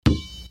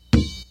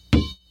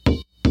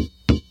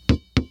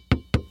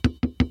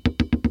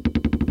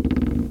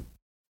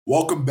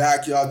Welcome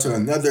back, y'all, to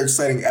another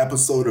exciting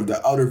episode of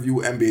the Outer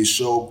View NBA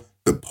show.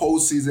 The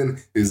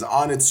postseason is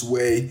on its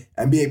way.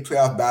 NBA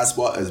playoff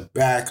basketball is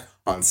back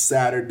on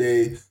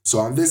Saturday. So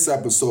on this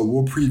episode,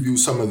 we'll preview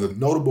some of the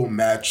notable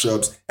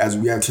matchups as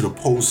we enter the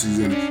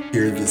postseason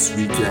here this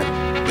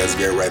weekend. Let's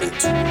get right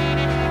into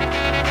it.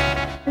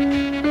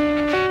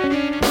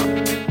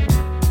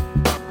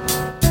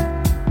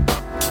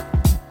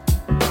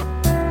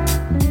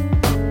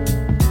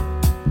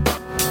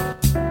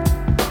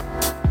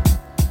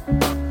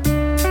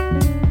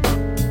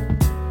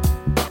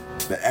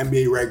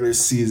 NBA regular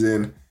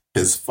season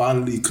has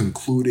finally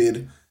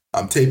concluded.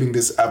 I'm taping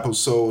this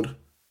episode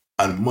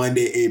on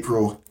Monday,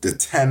 April the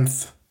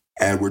 10th,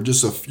 and we're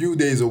just a few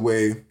days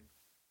away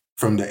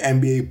from the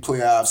NBA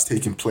playoffs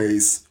taking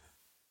place.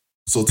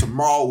 So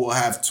tomorrow we'll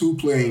have two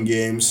playing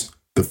games.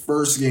 The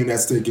first game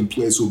that's taking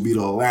place will be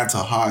the Atlanta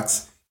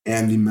Hawks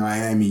and the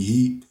Miami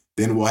Heat.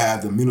 Then we'll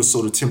have the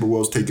Minnesota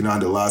Timberwolves taking on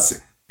the Los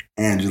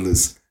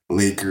Angeles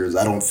Lakers.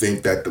 I don't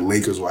think that the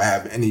Lakers will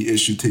have any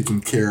issue taking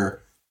care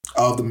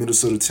of the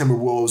Minnesota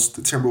Timberwolves.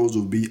 The Timberwolves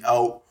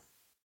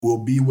will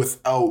be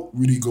without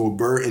Rudy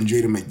Gobert and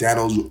Jaden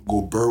McDaniels.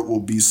 Gobert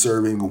will be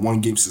serving a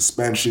one-game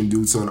suspension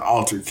due to an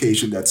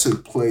altercation that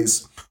took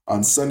place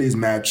on Sunday's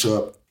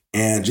matchup,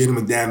 and Jaden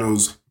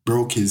McDaniels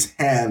broke his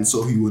hand,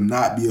 so he will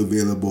not be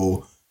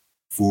available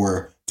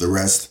for the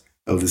rest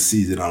of the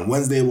season. On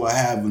Wednesday, we'll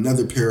have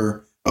another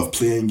pair of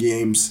playing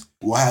games.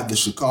 We'll have the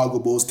Chicago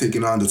Bulls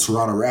taking on the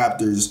Toronto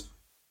Raptors,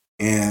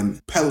 and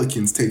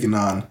Pelicans taking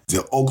on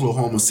the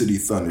Oklahoma City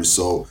Thunder.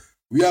 So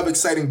we have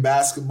exciting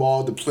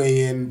basketball to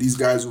play in. These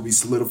guys will be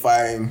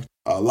solidifying,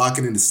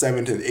 locking in the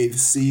 7th and 8th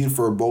seed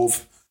for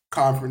both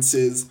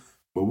conferences.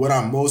 But what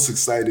I'm most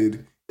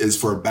excited is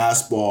for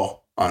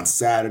basketball on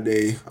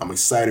Saturday. I'm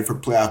excited for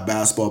playoff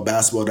basketball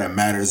that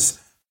matters,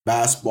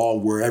 basketball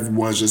where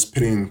everyone's just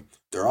putting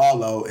their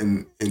all out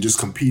and just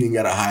competing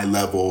at a high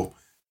level.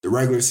 The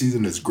regular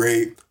season is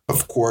great,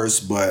 of course,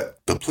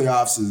 but the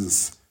playoffs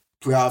is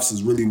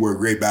really where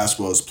great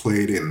basketball is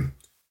played, and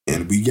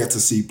we get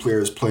to see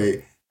players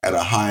play at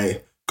a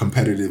high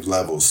competitive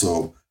level.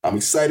 So I'm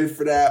excited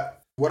for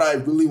that. What I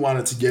really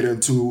wanted to get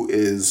into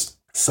is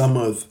some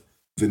of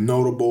the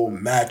notable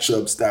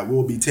matchups that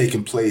will be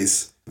taking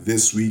place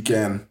this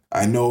weekend.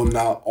 I know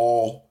not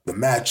all the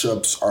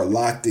matchups are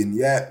locked in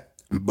yet,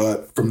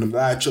 but from the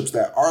matchups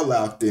that are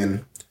locked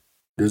in,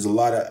 there's a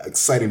lot of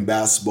exciting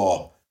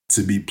basketball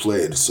to be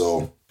played.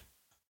 So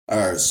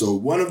all right, so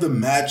one of the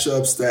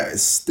matchups that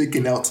is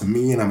sticking out to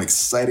me and I'm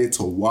excited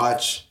to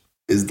watch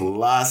is the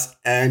Los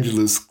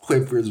Angeles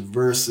Clippers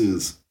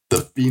versus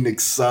the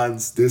Phoenix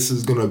Suns. This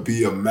is going to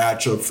be a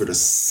matchup for the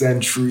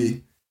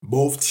century.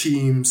 Both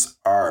teams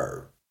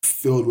are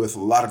filled with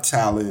a lot of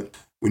talent.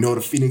 We know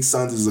the Phoenix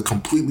Suns is a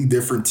completely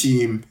different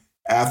team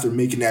after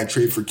making that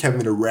trade for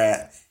Kevin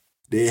Durant.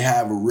 They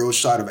have a real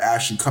shot of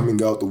actually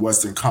coming out the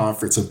Western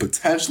Conference and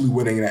potentially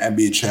winning an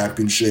NBA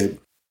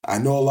championship. I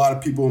know a lot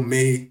of people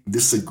may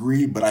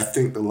disagree, but I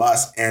think the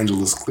Los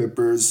Angeles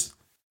Clippers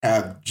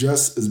have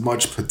just as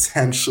much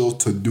potential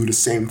to do the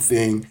same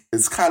thing.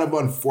 It's kind of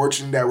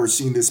unfortunate that we're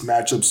seeing this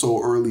matchup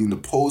so early in the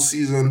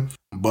postseason,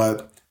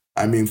 but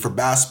I mean, for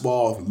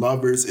basketball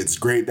lovers, it's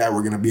great that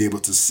we're going to be able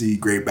to see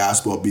great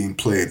basketball being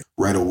played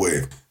right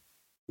away.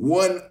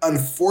 One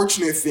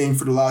unfortunate thing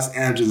for the Los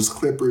Angeles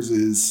Clippers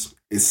is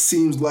it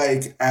seems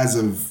like as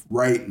of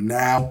right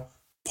now,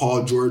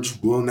 Paul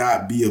George will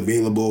not be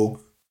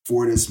available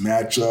for this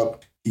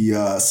matchup. He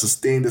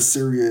sustained a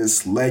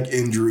serious leg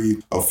injury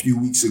a few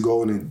weeks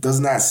ago, and it does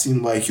not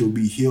seem like he'll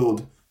be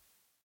healed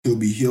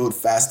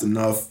fast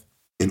enough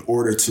in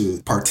order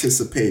to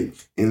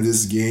participate in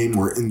this game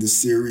or in this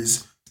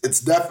series. It's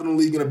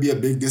definitely going to be a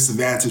big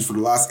disadvantage for the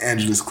Los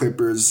Angeles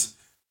Clippers,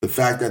 the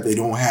fact that they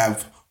don't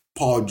have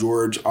Paul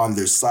George on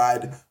their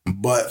side.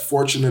 But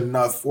fortunate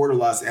enough for the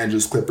Los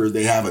Angeles Clippers,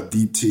 they have a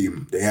deep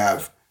team. They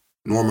have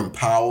Norman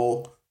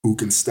Powell, who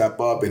can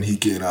step up and he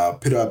can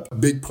put up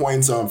big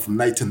points from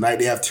night to night.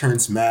 They have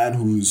Terrence Mann,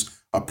 who's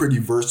a pretty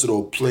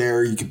versatile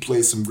player. He can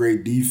play some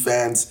great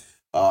defense.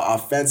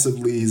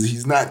 Offensively,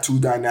 he's not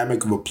too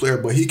dynamic of a player,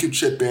 but he can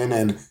chip in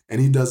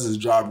and he does his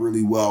job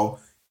really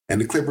well.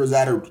 And the Clippers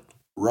added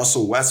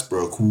Russell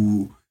Westbrook,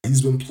 who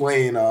he's been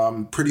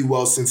playing pretty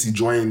well since he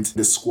joined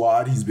the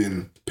squad. He's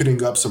been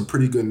putting up some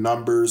pretty good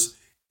numbers.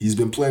 He's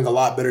been playing a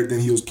lot better than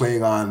he was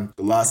playing on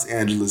the Los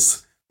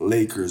Angeles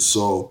Lakers.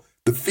 So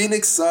the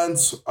Phoenix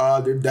Suns,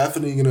 they're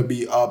definitely going to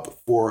be up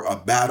for a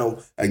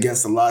battle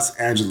against the Los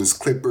Angeles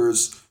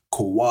Clippers.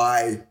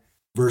 Kawhi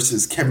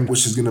versus Kevin,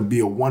 which is going to be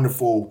a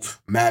wonderful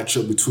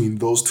matchup between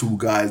those two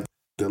guys.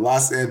 The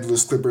Los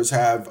Angeles Clippers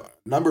have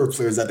a number of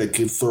players that they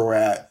can throw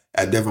at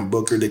Devin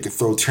Booker. They can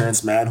throw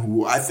Terrence Mann,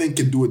 who I think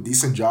can do a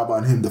decent job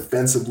on him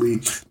defensively.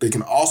 They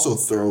can also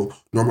throw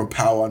Norman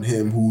Powell on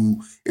him,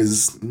 who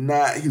is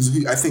not,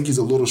 I think he's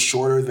a little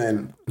shorter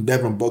than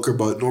Devin Booker,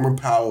 but Norman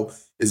Powell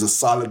is a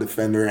solid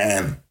defender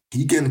and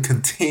he can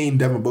contain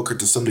Devin Booker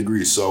to some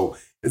degree. So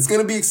it's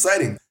going to be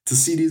exciting to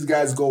see these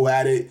guys go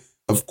at it.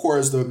 Of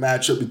course, the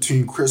matchup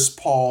between Chris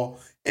Paul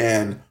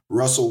and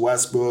Russell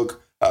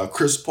Westbrook.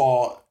 Chris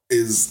Paul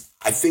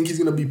I think he's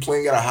going to be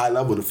playing at a high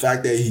level. The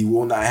fact that he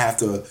will not have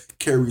to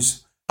carry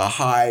a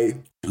high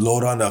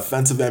load on the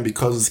offensive end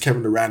because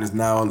Kevin Durant is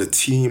now on the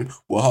team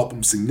will help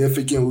him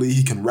significantly.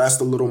 He can rest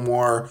a little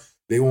more.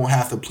 They won't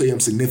have to play him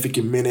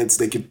significant minutes.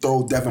 They can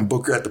throw Devin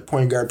Booker at the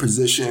point guard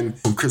position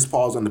when Chris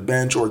Paul's on the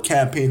bench, or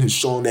Cam Payne has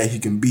shown that he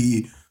can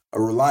be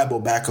a reliable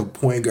backup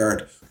point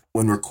guard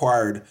when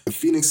required. The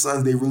Phoenix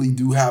Suns, they really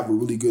do have a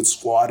really good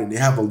squad, and they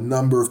have a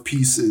number of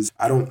pieces.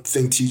 I don't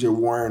think TJ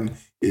Warren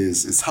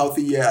is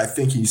healthy yet. I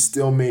think he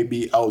still may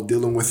be out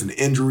dealing with an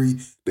injury.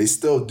 They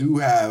still do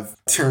have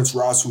Terrence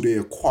Ross, who they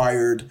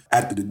acquired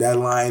at the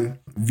deadline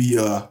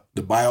via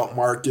the buyout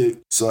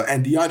market.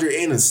 And DeAndre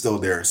Ayton's still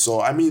there.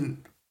 So, I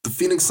mean, the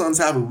Phoenix Suns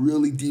have a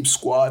really deep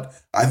squad.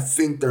 I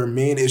think their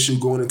main issue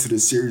going into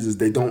this series is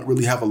they don't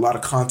really have a lot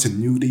of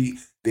continuity.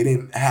 They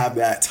didn't have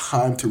that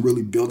time to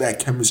really build that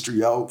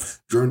chemistry out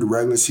during the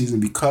regular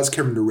season because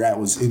Kevin Durant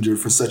was injured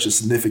for such a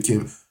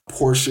significant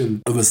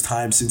portion of his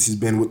time since he's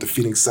been with the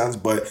Phoenix Suns.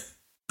 But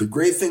the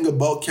great thing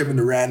about Kevin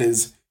Durant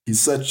is he's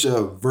such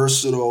a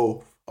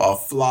versatile,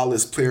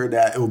 flawless player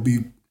that it will be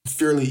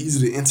fairly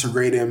easy to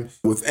integrate him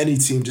with any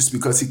team just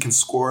because he can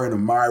score in a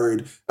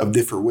myriad of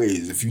different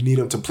ways. If you need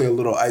him to play a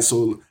little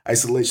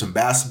isolation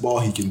basketball,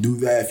 he can do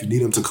that. If you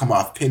need him to come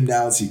off pin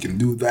downs, he can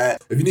do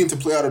that. If you need him to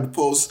play out of the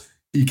post,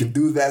 he can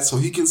do that. So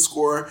he can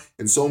score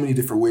in so many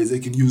different ways. They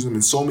can use him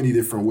in so many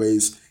different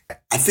ways.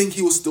 I think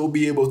he will still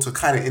be able to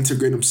kind of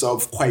integrate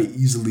himself quite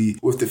easily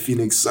with the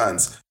Phoenix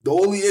Suns. The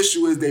only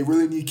issue is they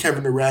really need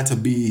Kevin Durant to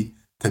be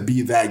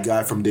that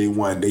guy from day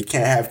one. They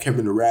can't have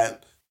Kevin Durant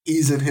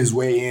easing his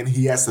way in.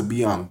 He has to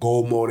be on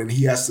goal mode, and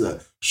he has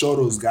to show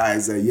those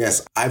guys that,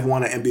 yes, I've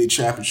won an NBA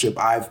championship.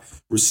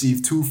 I've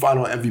received 2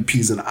 final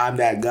MVPs, and I'm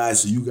that guy.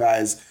 So you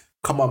guys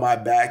come on my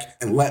back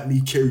and let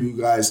me carry you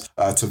guys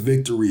to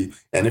victory.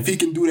 And if he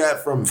can do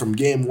that from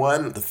game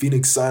one, the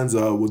Phoenix Suns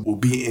will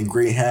be in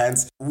great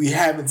hands. We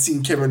haven't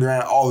seen Kevin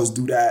Durant always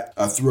do that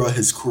throughout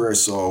his career.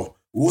 So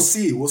we'll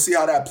see. We'll see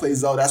how that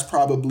plays out. That's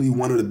probably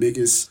one of the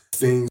biggest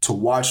things to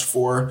watch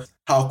for,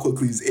 how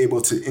quickly he's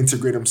able to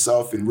integrate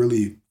himself and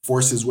really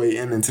force his way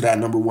into that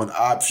number one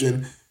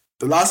option.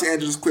 The Los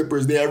Angeles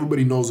Clippers,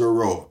 everybody knows their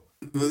role.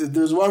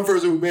 There's one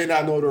person who may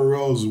not know the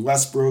roles,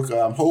 Westbrook.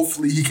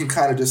 Hopefully he can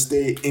kind of just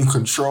stay in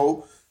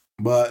control,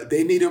 but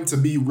they need him to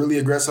be really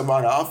aggressive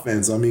on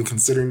offense. I mean,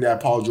 considering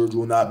that Paul George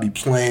will not be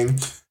playing,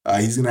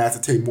 he's going to have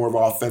to take more of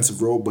an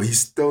offensive role, but he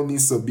still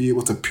needs to be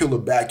able to peel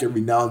it back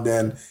every now and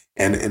then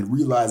and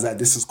realize that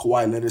this is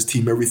Kawhi Leonard's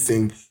team.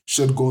 Everything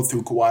should go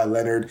through Kawhi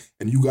Leonard,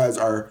 and you guys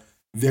are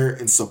there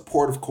in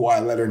support of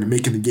Kawhi Leonard and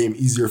making the game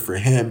easier for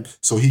him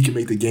so he can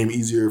make the game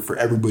easier for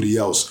everybody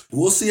else.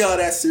 We'll see how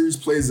that series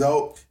plays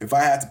out. If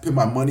I had to put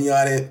my money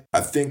on it,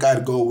 I think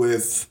I'd go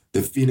with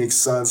the Phoenix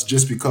Suns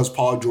just because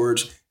Paul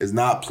George is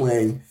not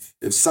playing.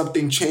 If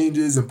something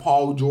changes and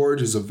Paul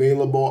George is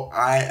available,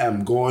 I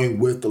am going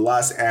with the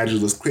Los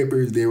Angeles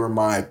Clippers. They were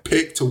my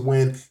pick to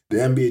win the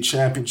NBA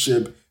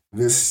championship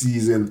this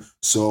season.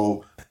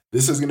 So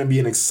this is going to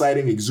be an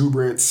exciting,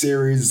 exuberant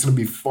series. It's going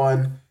to be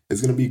fun. It's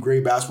going to be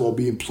great basketball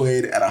being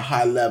played at a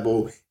high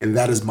level, and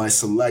that is my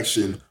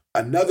selection.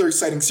 Another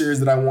exciting series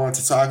that I want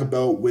to talk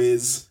about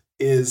is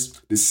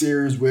the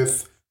series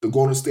with the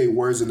Golden State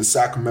Warriors and the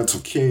Sacramento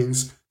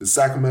Kings. The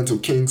Sacramento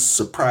Kings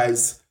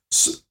surprised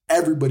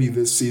everybody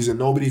this season.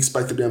 Nobody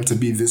expected them to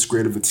be this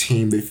great of a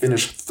team. They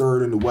finished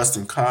 3rd in the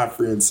Western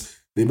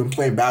Conference. They've been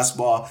playing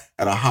basketball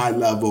at a high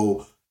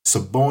level.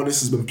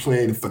 Sabonis has been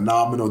playing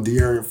phenomenal.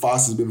 De'Aaron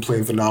Fox has been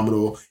playing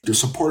phenomenal. Their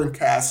supporting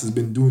cast has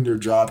been doing their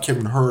job.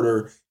 Kevin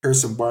Huerter,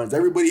 Harrison Barnes,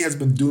 everybody has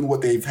been doing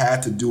what they've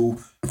had to do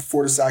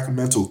for the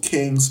Sacramento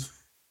Kings.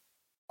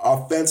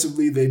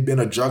 Offensively, they've been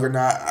a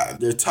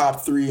juggernaut. They're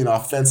top 3 in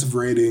offensive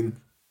rating.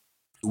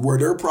 Where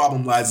their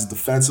problem lies is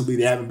defensively.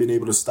 They haven't been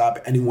able to stop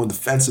anyone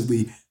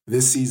defensively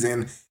this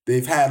season.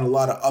 They've had a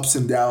lot of ups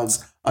and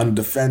downs on the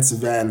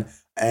defensive end.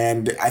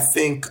 And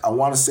I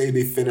want to say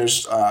they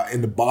finished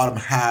in the bottom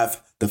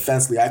half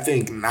defensively. I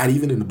think not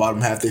even in the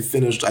bottom half. They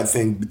finished, I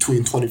think,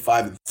 between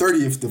 25 and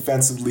 30th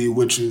defensively,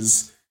 which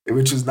is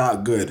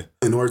not good.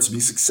 In order to be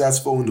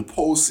successful in the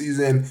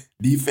postseason,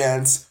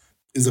 defense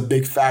is a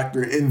big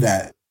factor in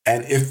that.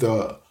 And if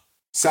the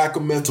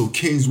Sacramento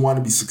Kings want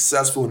to be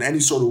successful in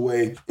any sort of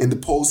way in the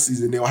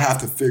postseason, they'll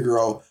have to figure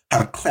out how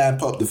to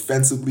clamp up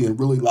defensively and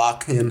really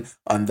lock in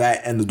on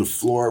that end of the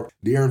floor.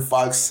 De'Aaron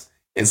Fox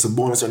and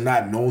Sabonis are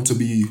not known to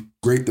be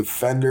great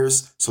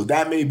defenders, so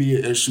that may be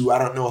an issue. I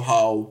don't know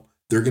how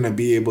they're going to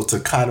be able to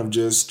kind of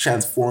just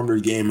transform their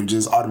game and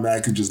just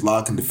automatically just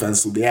lock in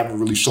defensively. They haven't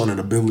really shown an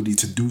ability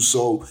to do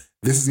so.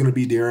 This is going to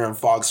be De'Aaron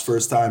Fox's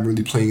first time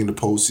really playing in the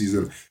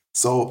postseason.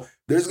 So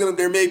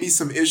there may be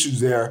some issues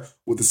there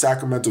with the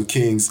Sacramento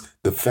Kings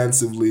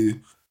defensively.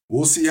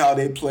 We'll see how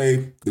they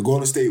play. The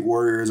Golden State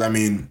Warriors, I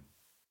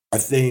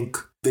think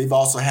they've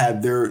also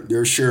had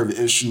their share of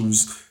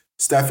issues.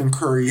 Stephen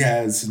Curry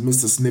has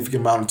missed a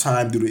significant amount of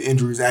time due to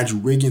injuries. Andrew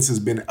Wiggins has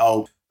been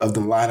out of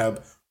the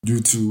lineup due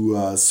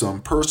to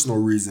some personal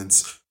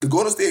reasons. The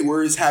Golden State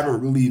Warriors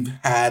haven't really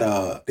had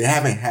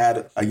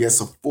I guess,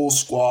 a full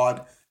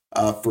squad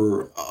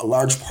for a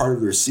large part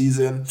of their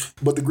season.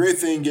 But the great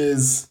thing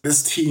is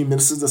this team, and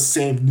this is the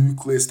same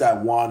nucleus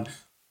that won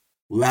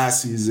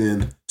last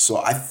season. So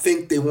I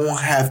think they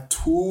won't have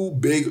too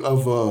big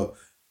of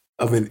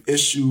an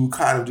issue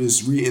kind of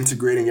just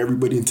reintegrating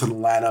everybody into the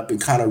lineup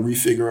and kind of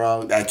refiguring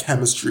out that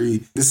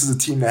chemistry. This is a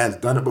team that has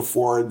done it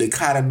before. They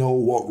kind of know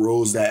what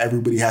roles that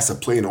everybody has to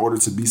play in order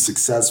to be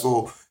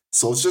successful.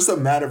 So it's just a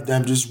matter of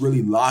them just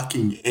really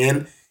locking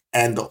in.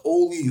 And the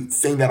only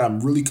thing that I'm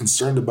really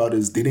concerned about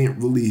is they didn't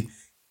really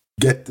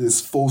get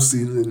this full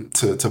season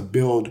to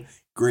build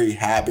great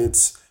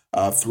habits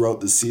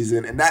throughout the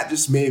season. And that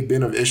just may have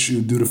been an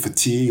issue due to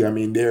fatigue. I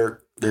mean, they're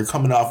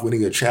coming off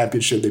winning a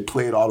championship. They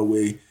played all the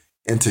way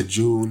into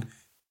June.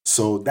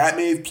 So that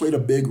may have played a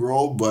big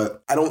role,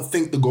 but I don't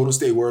think the Golden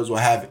State Warriors will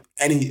have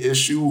any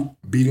issue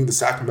beating the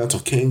Sacramento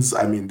Kings.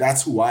 I mean,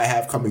 that's who I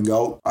have coming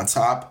out on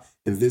top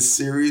in this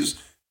series.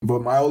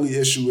 But my only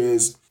issue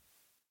is,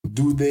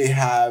 do they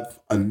have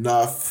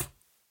enough,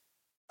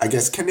 I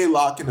guess, can they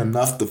lock in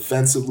enough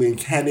defensively, and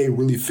can they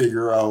really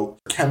figure out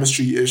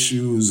chemistry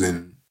issues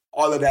and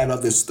all of that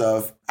other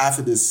stuff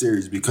after this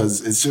series?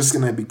 Because it's just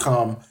going to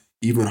become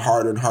even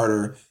harder and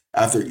harder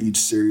after each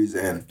series.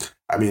 And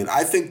I mean,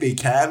 I think they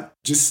can.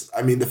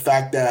 The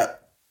fact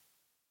that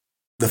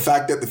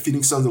the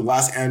Phoenix Suns and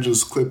Los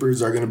Angeles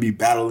Clippers are going to be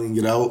battling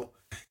it out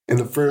in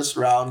the first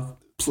round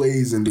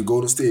plays in the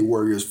Golden State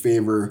Warriors'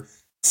 favor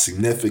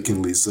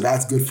significantly. So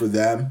that's good for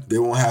them. They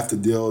only have to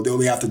deal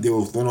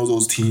with one of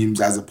those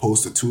teams as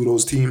opposed to two of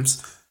those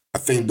teams. I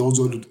think those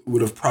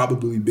would have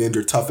probably been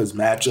their toughest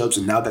matchups.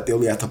 And now that they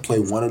only have to play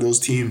one of those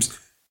teams,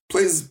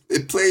 it's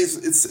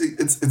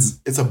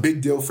a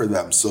big deal for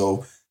them.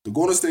 So the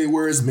Golden State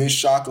Warriors may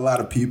shock a lot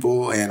of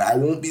people, and I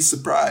won't be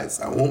surprised.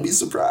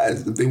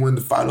 If they win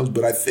the finals,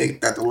 but I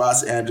think that the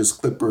Los Angeles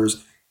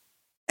Clippers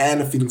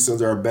and the Phoenix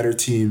Suns are a better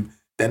team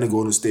than the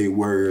Golden State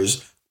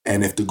Warriors.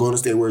 And if the Golden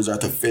State Warriors are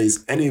to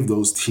face any of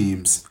those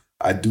teams,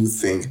 I do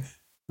think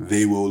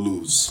they will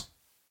lose.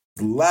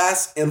 The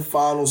last and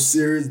final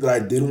series that I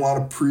did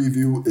want to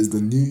preview is the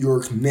New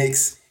York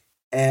Knicks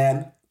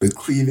and the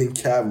Cleveland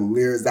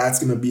Cavaliers. That's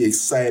going to be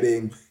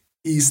exciting.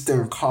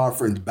 Eastern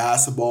Conference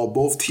basketball.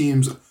 Both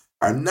teams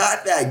are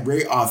not that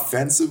great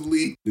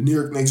offensively. The New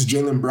York Knicks,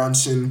 Jalen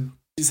Brunson,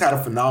 he's had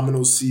a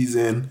phenomenal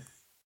season.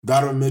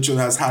 Donovan Mitchell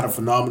has had a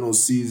phenomenal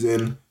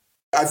season.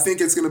 I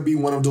think it's going to be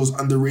one of those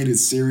underrated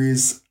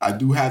series. I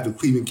do have the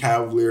Cleveland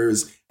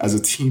Cavaliers as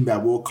a team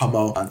that will come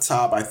out on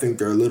top. I think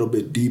they're a little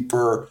bit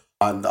deeper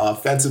on the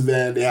offensive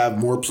end. They have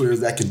more players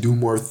that can do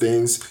more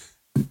things.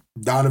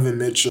 Donovan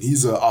Mitchell,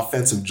 he's an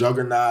offensive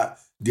juggernaut.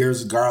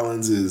 Darius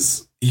Garland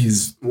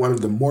he's one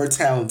of the more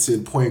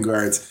talented point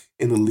guards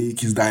in the league.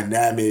 He's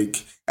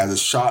dynamic as a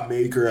shot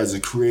maker, as a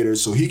creator.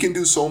 So he can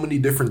do so many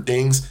different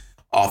things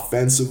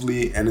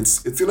offensively. And it's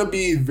going to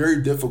be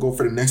very difficult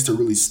for the Knicks to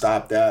really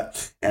stop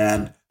that.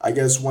 And I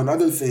guess one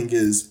other thing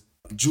is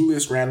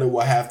Julius Randle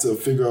will have to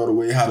figure out a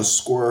way how to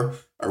score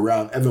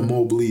around Evan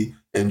Mobley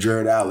and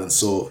Jared Allen.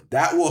 So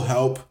that will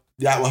help.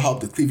 That will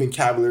help the Cleveland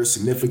Cavaliers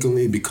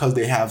significantly because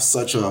they have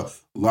such a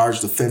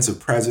large defensive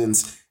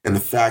presence. And the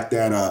fact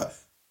that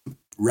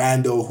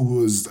Randle,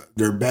 who is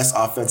their best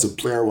offensive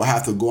player, will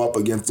have to go up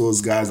against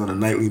those guys on a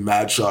nightly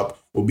matchup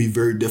will be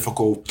very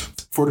difficult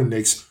for the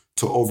Knicks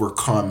to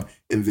overcome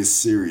in this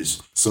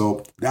series.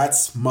 So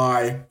that's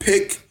my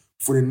pick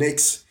for the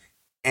Knicks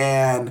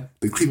and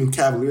the Cleveland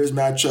Cavaliers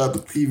matchup. The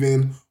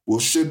Cleveland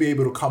should be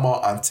able to come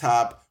out on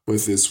top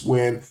with this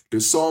win.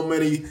 There's so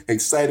many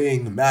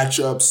exciting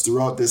matchups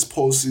throughout this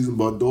postseason,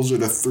 but those are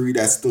the three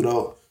that stood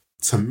out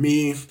to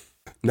me.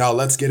 Now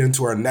let's get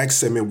into our next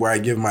segment where I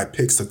give my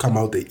picks to come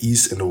out the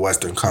East and the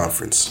Western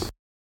Conference.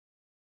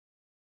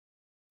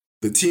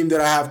 The team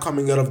that I have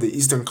coming out of the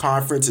Eastern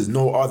Conference is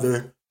no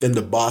other than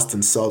the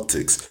Boston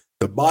Celtics.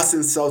 The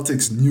Boston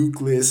Celtics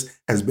nucleus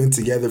has been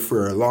together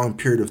for a long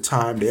period of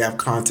time. They have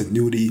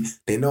continuity.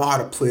 They know how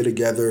to play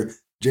together.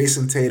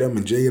 Jason Tatum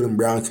and Jaylen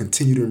Brown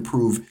continue to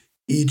improve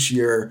each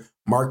year.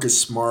 Marcus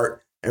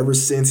Smart, ever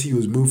since he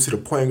was moved to the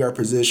point guard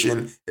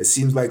position, it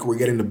seems like we're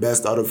getting the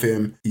best out of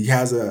him. He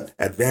has an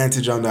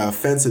advantage on the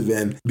offensive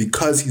end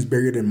because he's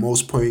bigger than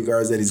most point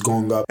guards that he's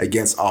going up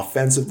against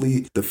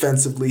offensively.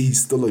 Defensively,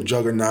 he's still a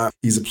juggernaut.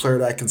 He's a player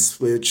that can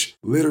switch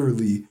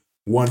literally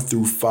 1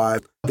 through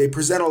 5. They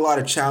present a lot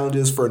of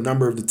challenges for a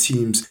number of the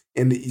teams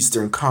in the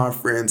Eastern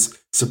Conference.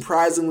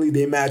 Surprisingly,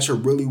 they match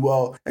up really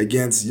well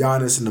against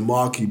Giannis and the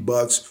Milwaukee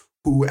Bucks,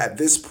 who at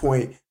this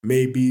point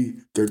may be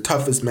their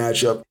toughest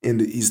matchup in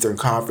the Eastern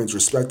Conference.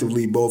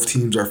 Respectively, both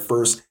teams are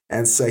first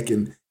and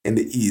second in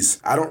the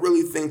East. I don't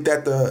really think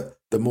that the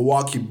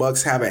Milwaukee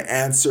Bucks have an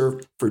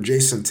answer for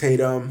Jason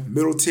Tatum.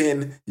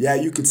 Middleton, yeah,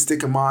 you could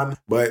stick him on,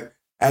 but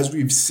as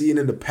we've seen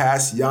in the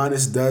past,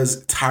 Giannis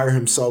does tire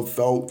himself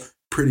out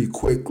pretty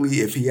quickly.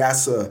 If he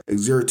has to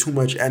exert too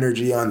much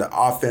energy on the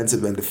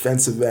offensive and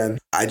defensive end,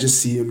 I just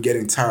see him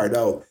getting tired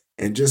out.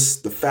 And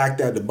just the fact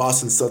that the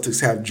Boston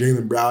Celtics have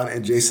Jaylen Brown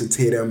and Jason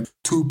Tatum,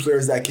 two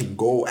players that can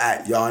go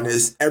at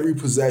Giannis every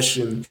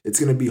possession, it's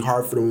going to be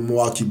hard for the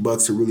Milwaukee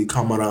Bucks to really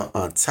come out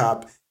on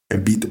top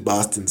and beat the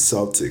Boston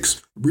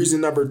Celtics. Reason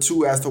number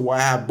 2 as to why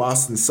I have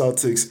Boston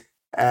Celtics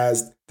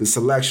as the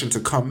selection to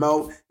come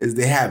out is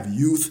they have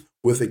youth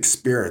with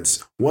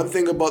experience. One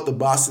thing about the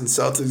Boston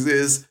Celtics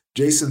is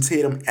Jason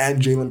Tatum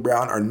and Jaylen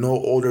Brown are no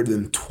older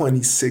than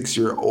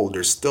 26-year-old.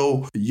 They're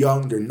still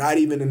young. They're not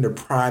even in the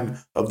prime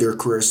of their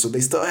career, so they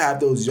still have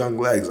those young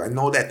legs. I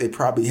know that they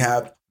probably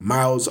have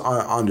miles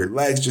on their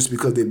legs just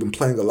because they've been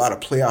playing a lot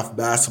of playoff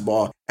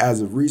basketball as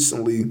of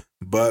recently,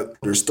 but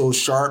they're still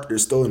sharp, they're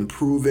still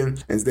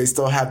improving, and they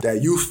still have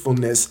that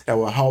youthfulness that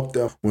will help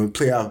them when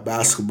playoff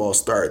basketball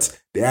starts.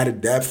 They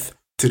added depth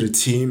to the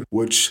team,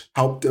 which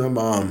helped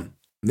them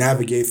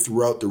navigate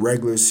throughout the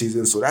regular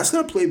season. So that's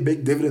going to play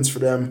big dividends for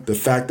them. The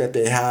fact that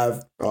they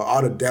have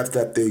all the depth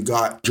that they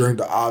got during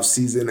the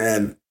offseason,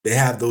 and they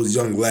have those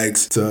young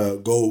legs to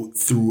go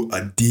through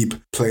a deep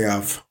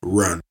playoff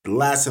run. The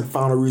last and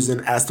final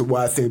reason as to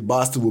why I think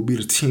Boston will be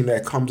the team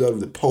that comes out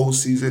of the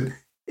postseason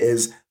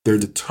is they're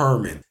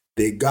determined.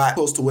 They got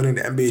close to winning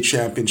the NBA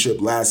championship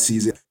last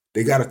season.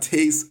 They got a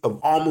taste of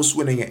almost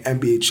winning an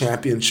NBA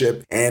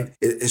championship, and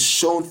it is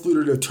shown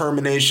through the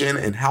determination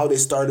and how they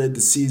started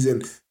the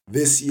season.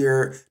 This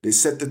year, they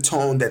set the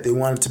tone that they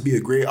wanted to be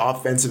a great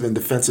offensive and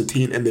defensive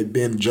team, and they've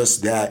been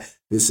just that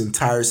this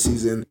entire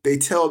season. They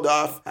tailed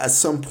off at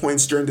some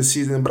points during the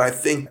season, but I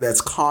think that's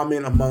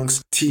common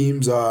amongst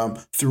teams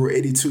through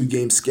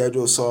 82-game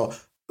schedule. So,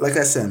 like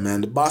I said,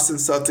 man, the Boston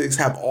Celtics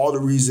have all the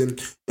reason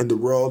in the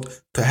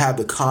world to have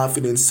the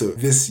confidence to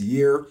this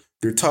year.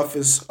 Their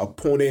toughest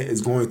opponent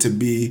is going to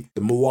be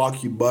the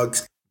Milwaukee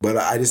Bucks, but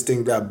I just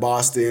think that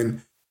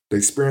Boston, the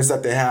experience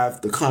that they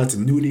have, the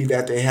continuity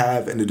that they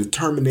have, and the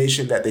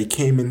determination that they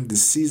came in the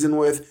season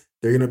with,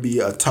 they're going to be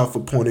a tough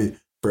opponent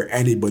for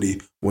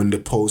anybody when the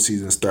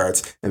postseason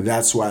starts. And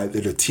that's why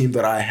they're the team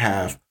that I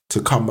have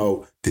to come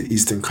out to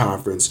Eastern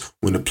Conference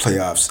when the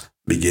playoffs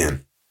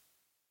begin.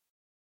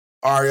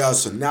 All right, y'all,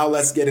 so now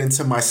let's get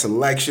into my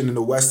selection in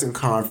the Western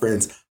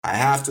Conference. I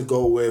have to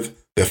go with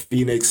the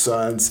Phoenix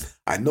Suns.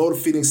 I know the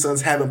Phoenix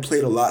Suns haven't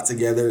played a lot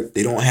together.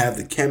 They don't have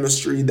the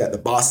chemistry that the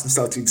Boston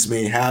Celtics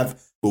may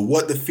have. But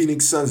what the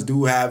Phoenix Suns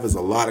do have is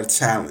a lot of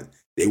talent.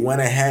 They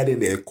went ahead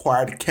and they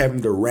acquired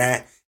Kevin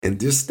Durant, and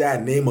just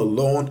that name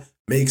alone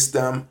makes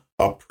them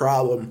a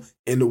problem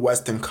in the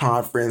Western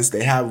Conference.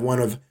 They have one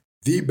of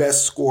the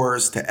best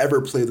scorers to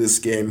ever play this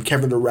game.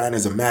 Kevin Durant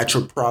is a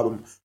matchup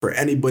problem for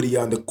anybody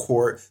on the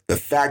court. The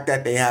fact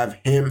that they have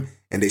him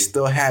and they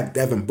still have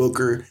Devin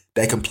Booker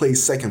that can play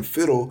second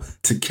fiddle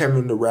to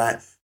Kevin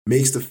Durant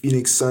makes the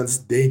Phoenix Suns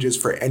dangerous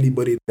for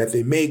anybody that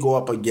they may go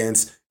up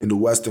against in the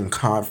Western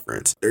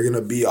Conference. They're going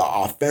to be an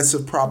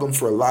offensive problem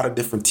for a lot of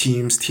different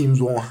teams.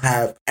 Teams won't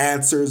have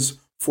answers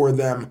for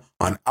them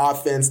on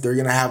offense. They're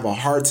going to have a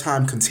hard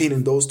time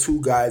containing those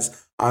two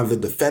guys on the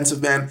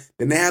defensive end.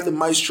 Then they have the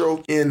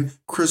maestro in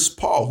Chris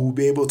Paul, who will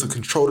be able to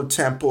control the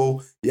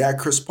tempo. Yeah,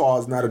 Chris Paul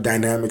is not a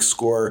dynamic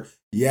scorer.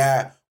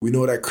 Yeah, we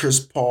know that Chris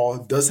Paul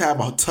does have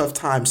a tough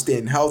time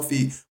staying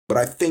healthy, but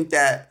I think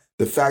that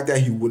the fact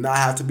that he will not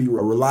have to be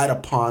relied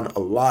upon a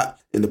lot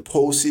in the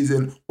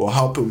postseason will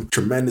help him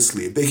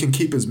tremendously. If they can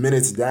keep his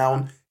minutes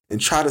down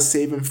and try to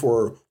save him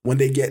for when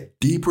they get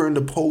deeper in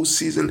the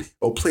postseason,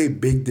 it'll play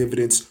big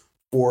dividends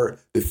for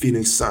the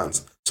Phoenix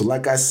Suns. So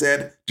like I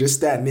said,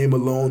 just that name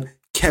alone,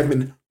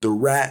 Kevin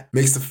Durant,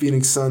 makes the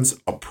Phoenix Suns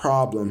a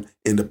problem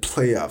in the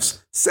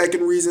playoffs.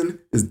 Second reason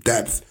is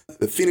depth.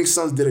 The Phoenix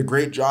Suns did a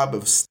great job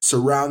of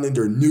surrounding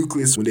their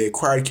nucleus when they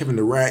acquired Kevin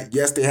Durant.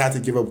 Yes, they had to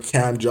give up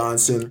Cam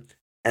Johnson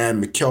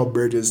and Mikal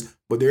Bridges,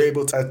 but they're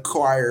able to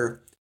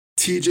acquire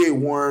TJ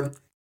Warren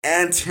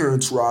and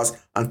Terrence Ross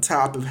on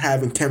top of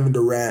having Kevin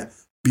Durant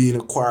being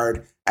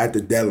acquired at the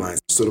deadline.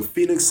 So the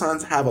Phoenix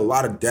Suns have a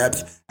lot of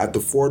depth at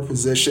the forward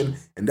position,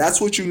 and that's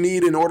what you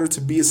need in order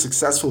to be a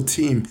successful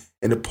team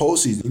in the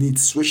postseason. You need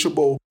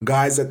switchable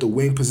guys at the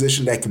wing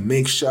position that can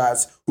make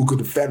shots, who could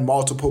defend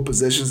multiple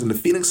positions, and the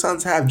Phoenix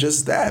Suns have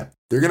just that.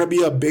 They're going to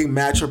be a big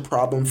matchup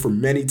problem for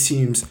many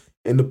teams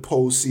in the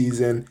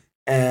postseason.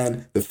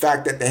 And the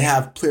fact that they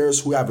have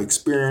players who have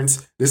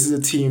experience, this is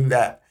a team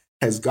that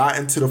has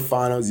gotten to the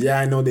finals. Yeah,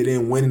 I know they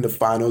didn't win in the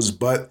finals,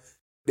 but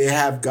they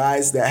have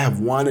guys that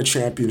have won a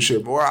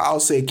championship, or I'll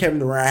say Kevin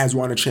Durant has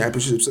won a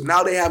championship. So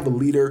now they have a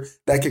leader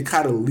that can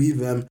kind of lead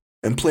them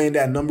and play in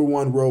that number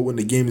one role when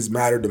the game is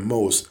mattered the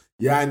most.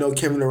 Yeah, I know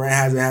Kevin Durant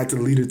hasn't had to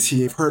lead a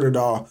team, heard it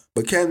all,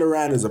 but Kevin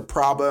Durant is a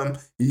problem.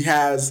 He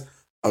has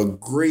a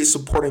great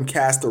supporting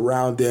cast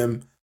around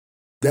him.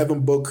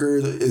 Devin Booker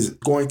is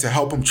going to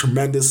help him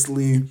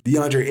tremendously.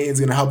 DeAndre Ayton is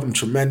going to help him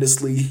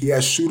tremendously. He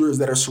has shooters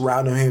that are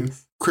surrounding him.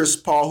 Chris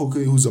Paul,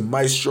 who's a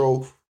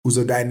maestro, who's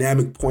a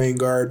dynamic point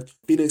guard.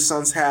 Phoenix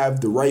Suns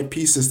have the right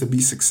pieces to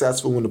be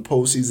successful when the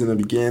postseason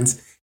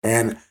begins.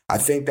 And I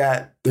think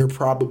that they're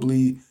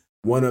probably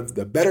one of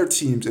the better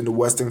teams in the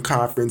Western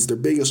Conference. Their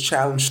biggest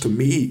challenge to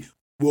me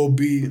will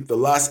be the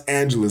Los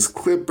Angeles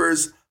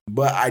Clippers.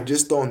 but I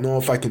just don't know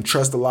if I can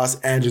trust the Los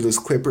Angeles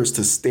Clippers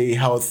to stay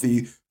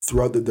healthy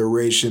throughout the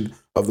duration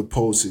of the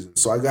postseason.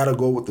 So I got to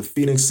go with the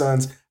Phoenix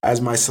Suns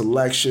as my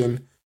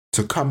selection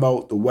to come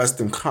out the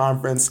Western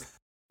Conference.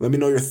 Let me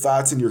know your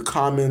thoughts in your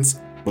comments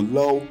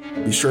below.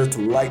 Be sure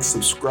to like,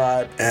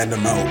 subscribe, and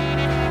I'm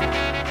out.